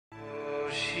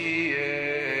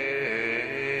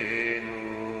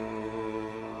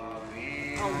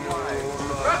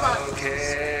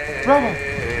Rabbi,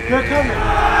 they're coming!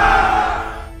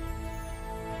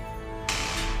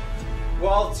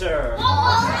 Walter!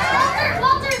 Walter!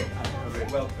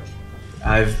 Welcome.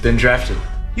 I've been drafted.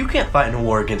 You can't fight in a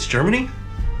war against Germany.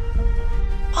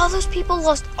 All those people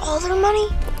lost all their money?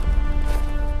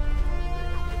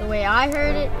 The way I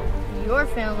heard it, your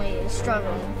family is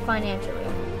struggling financially.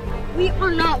 We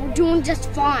are not. We're doing just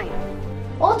fine.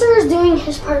 Walter is doing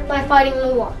his part by fighting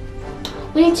the war.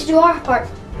 We need to do our part.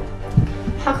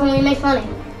 How can we make money?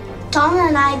 Donna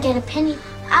and I get a penny.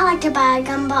 I like to buy a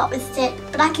gumball with stick,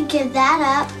 but I could give that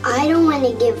up. I don't want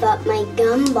to give up my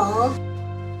gumball.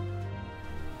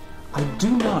 I do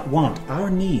not want our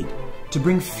need to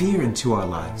bring fear into our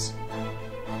lives.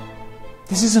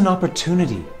 This is an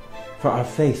opportunity for our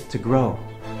faith to grow.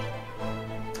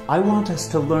 I want us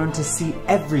to learn to see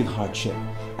every hardship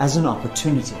as an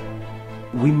opportunity.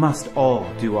 We must all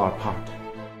do our part.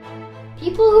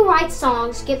 People who write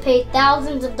songs get paid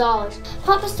thousands of dollars.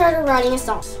 Papa started writing a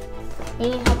song.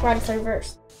 We need help write a third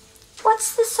verse.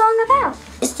 What's the song about?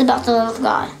 It's about the love of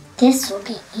God. This will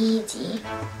be easy.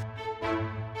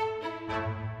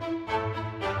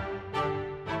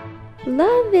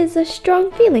 Love is a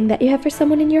strong feeling that you have for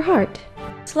someone in your heart.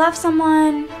 To love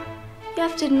someone, you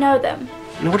have to know them.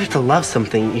 In order to love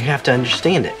something, you have to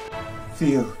understand it.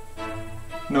 Feel,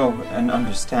 know, and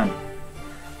understand.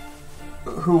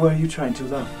 Who are you trying to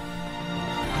love?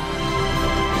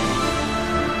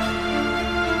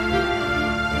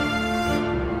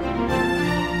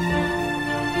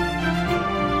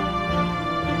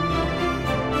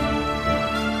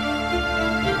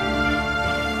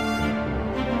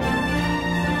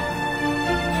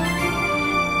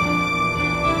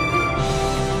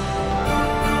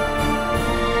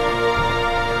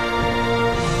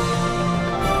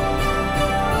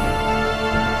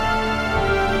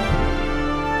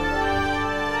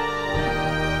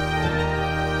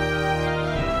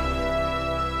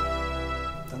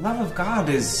 The love of God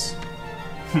is,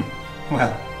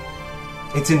 well,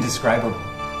 it's indescribable.